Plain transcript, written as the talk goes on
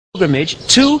pilgrimage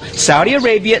to Saudi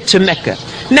Arabia, to Mecca.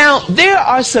 Now, there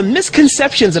are some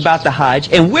misconceptions about the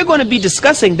Hajj, and we're going to be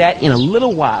discussing that in a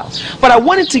little while. But I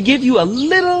wanted to give you a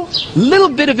little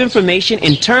bit of information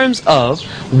in terms of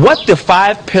what the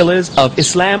 5 pillars of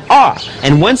Islam are.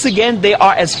 And once again, they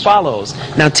are as follows.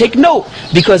 Now take note,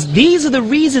 because these are the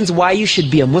reasons why you should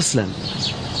be a Muslim.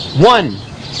 1.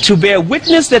 To bear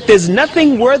witness that there's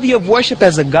nothing worthy of worship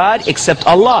as a God except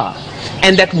Allah,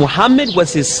 and that Muhammad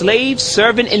was his slave,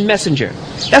 servant, and messenger.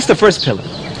 That's the first pillar.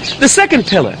 The second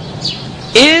pillar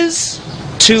is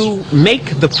to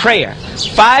make the prayer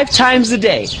 5 times a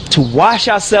day to wash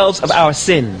ourselves of our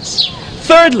sins.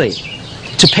 Thirdly,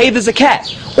 to pay the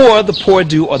zakat, or the poor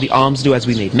due, or the alms due, as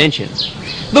we made mention.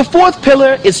 The fourth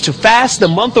pillar is to fast the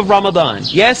month of Ramadan.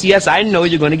 Yes, I know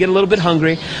you're going to get a little bit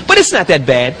hungry, but it's not that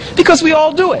bad because we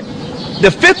all do it.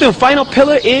 The fifth and final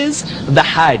pillar is the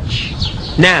Hajj.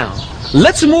 Now,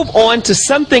 let's move on to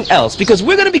something else, because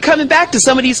we're going to be coming back to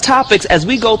some of these topics as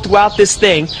we go throughout this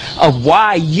thing of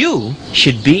why you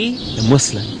should be a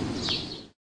Muslim.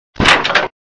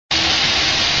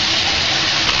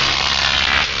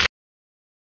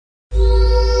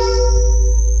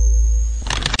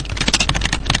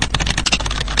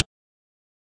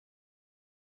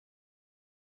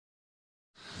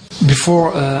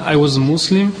 Before I was a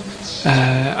Muslim,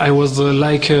 I was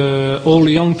like all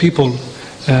young people,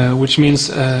 which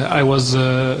means I was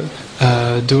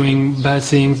doing bad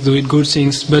things, doing good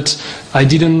things, but I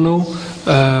didn't know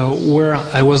where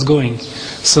I was going.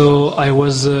 So I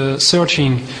was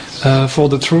searching for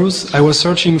the truth. I was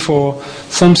searching for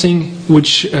something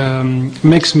which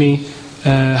makes me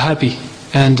happy,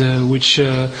 and which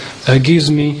gives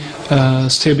me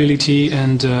stability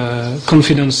and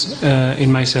confidence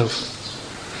in myself.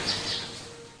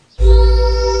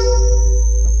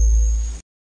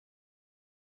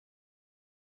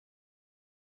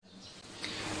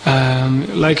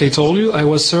 Like I told you, I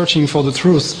was searching for the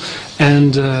truth,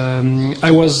 and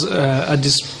I was at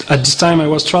this time I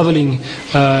was traveling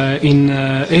in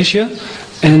Asia,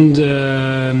 and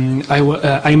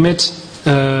I met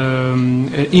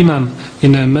imam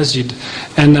in a masjid,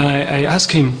 and I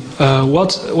asked him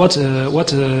what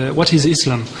is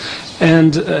Islam,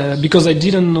 and because I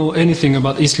didn't know anything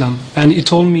about Islam, and he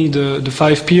told me the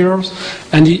 5 pillars,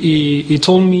 and he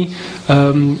told me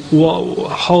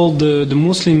how the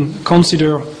Muslim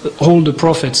consider all the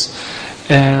prophets,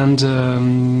 and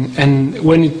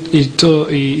when he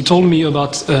told me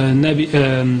about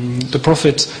the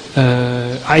prophet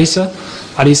Eesa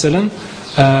alayhi salam,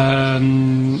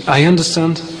 I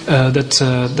understand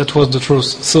that was the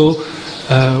truth. So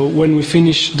when we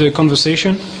finished the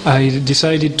conversation, I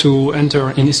decided to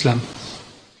enter in Islam.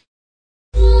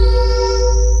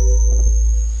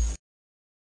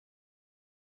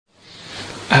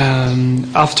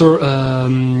 After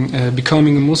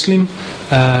becoming a Muslim,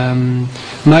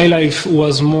 my life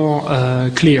was more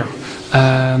clear.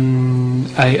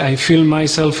 I feel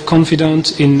myself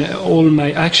confident in all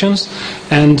my actions,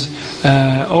 and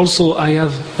also I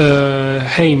have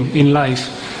aim in life,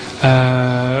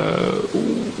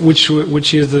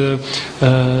 which is the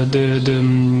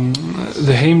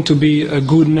aim to be a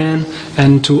good man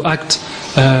and to act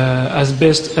as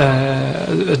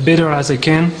better as I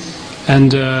can,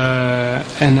 and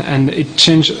it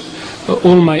changed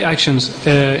all my actions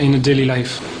in a daily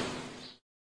life.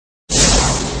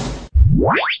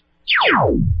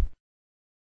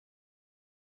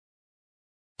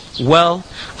 Well,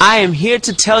 I am here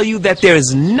to tell you that there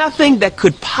is nothing that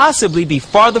could possibly be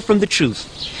farther from the truth.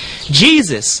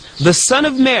 Jesus, the son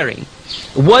of Mary,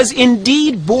 was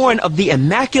indeed born of the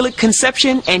Immaculate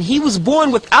Conception, and he was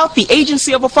born without the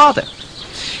agency of a father.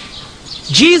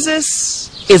 Jesus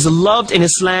is loved in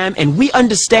Islam, and we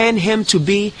understand him to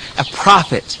be a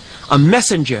prophet, a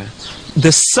messenger,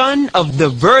 the son of the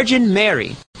Virgin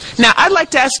Mary. Now, I'd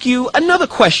like to ask you another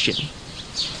question.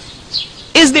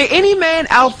 Is there any man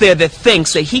out there that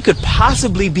thinks that he could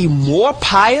possibly be more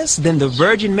pious than the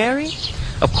Virgin Mary?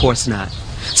 Of course not.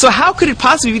 So how could it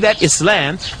possibly be that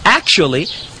Islam actually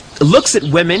looks at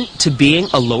women to being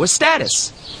a lower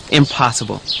status?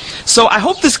 Impossible. So I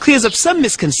hope this clears up some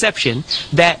misconception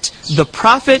that the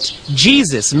prophet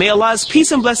Jesus, may Allah's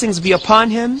peace and blessings be upon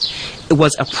him,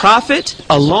 was a prophet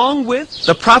along with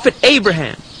the prophet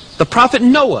Abraham, the prophet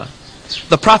Noah,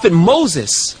 the prophet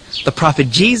Moses, the prophet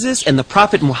Jesus, and the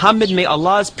prophet Muhammad. May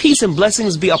Allah's peace and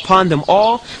blessings be upon them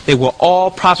all. They were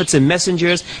all prophets and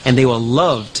messengers, and they were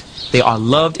loved. They are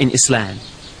loved in Islam.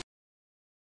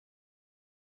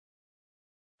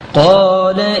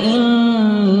 قال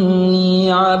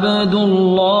إني عبد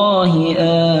الله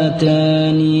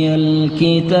آتاني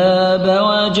الكتاب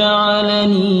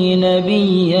وجعلني لي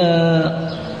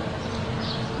نبيا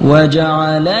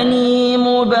وجعلني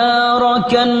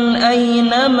مباركا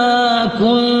أينما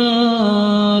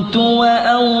كنت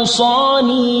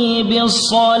وأوصاني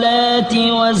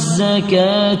بالصلاة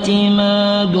والزكاة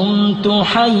ما دمت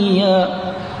حيا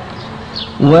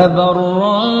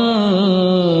وبرا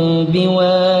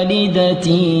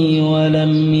بوالدتي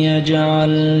ولم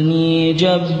يجعلني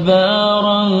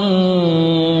جبارا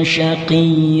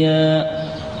شقيا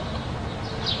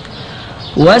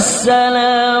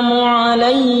والسلام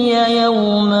علي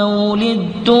يوم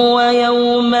ولدت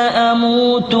ويوم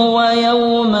أموت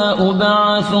ويوم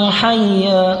أبعث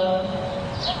حيا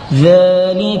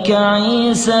ذلك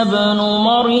عيسى بن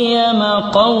مريم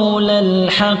قول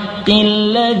الحق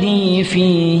الذي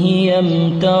فيه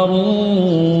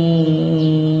يمترون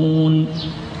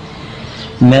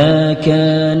ما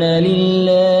كان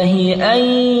لله أن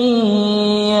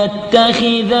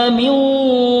يتخذ من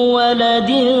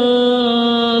ولد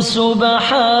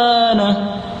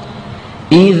سبحانه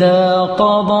إذا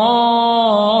قضى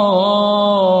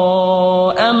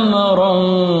أمرا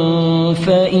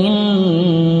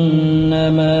فإنما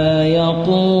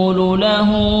يقول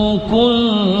له كن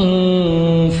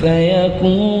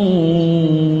فيكون.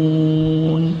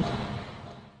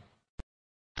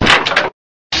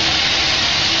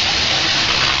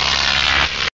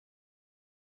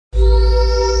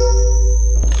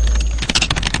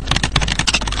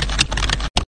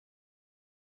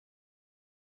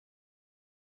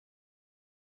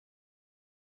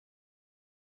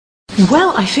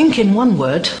 Well, I think in one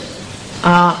word,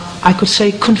 I could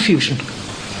say confusion.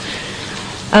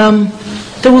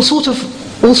 There were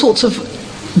all sorts of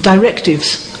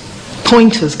directives,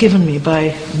 pointers given me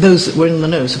by those that were in the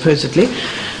know, supposedly,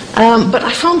 but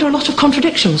I found there a lot of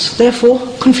contradictions, therefore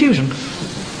confusion.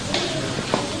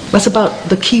 That's about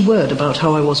the key word about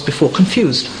how I was before,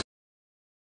 confused.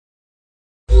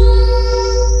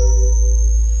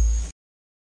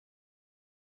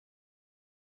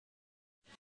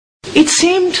 It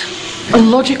seemed a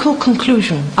logical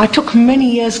conclusion. I took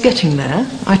many years getting there.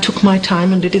 I took my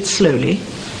time and did it slowly.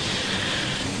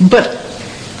 But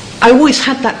I always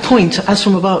had that point, as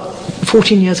from about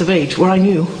 14 years of age, where I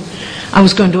knew I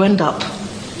was going to end up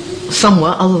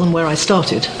somewhere other than where I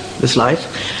started this life.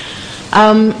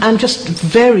 And just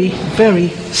very, very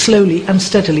slowly and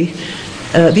steadily,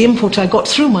 the input I got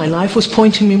through my life was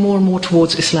pointing me more and more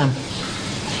towards Islam.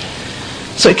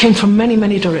 So it came from many,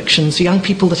 many directions. Young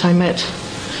people that I met,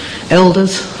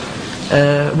 elders,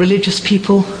 religious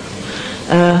people,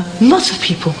 lots of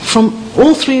people from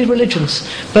all three religions,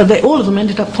 but all of them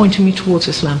ended up pointing me towards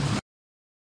Islam.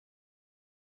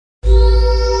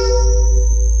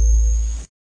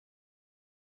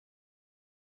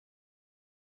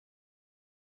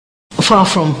 Far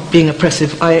from being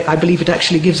oppressive, I believe it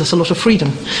actually gives us a lot of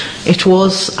freedom. It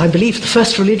was, I believe, the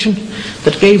first religion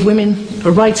that gave women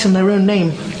rights in their own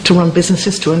name to run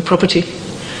businesses, to own property,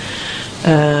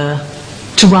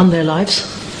 to run their lives.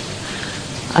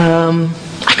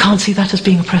 I can't see that as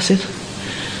being oppressive.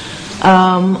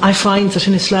 I find that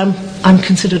in Islam I'm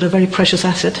considered a very precious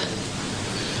asset.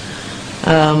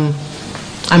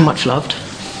 I'm much loved,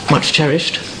 much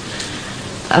cherished.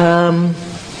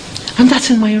 And that's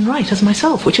in my own right as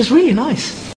myself, which is really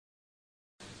nice.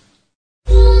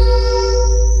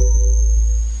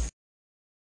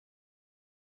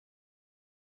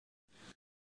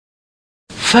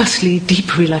 Firstly,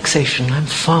 deep relaxation. I'm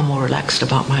far more relaxed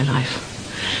about my life.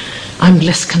 I'm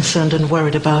less concerned and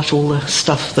worried about all the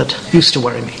stuff that used to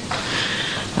worry me.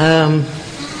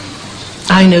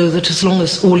 I know that as long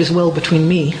as all is well between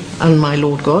me and my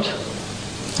Lord God,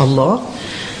 Allah,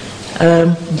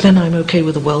 then I'm okay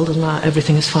with the world and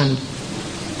everything is fine.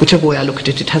 Whichever way I look at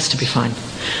it, it has to be fine.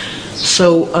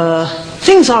 So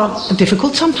things are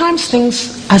difficult sometimes,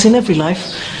 things, as in every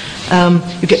life,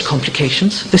 you get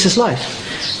complications. This is life.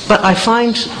 But I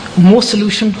find more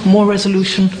solution, more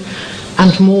resolution,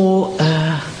 and more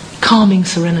calming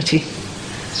serenity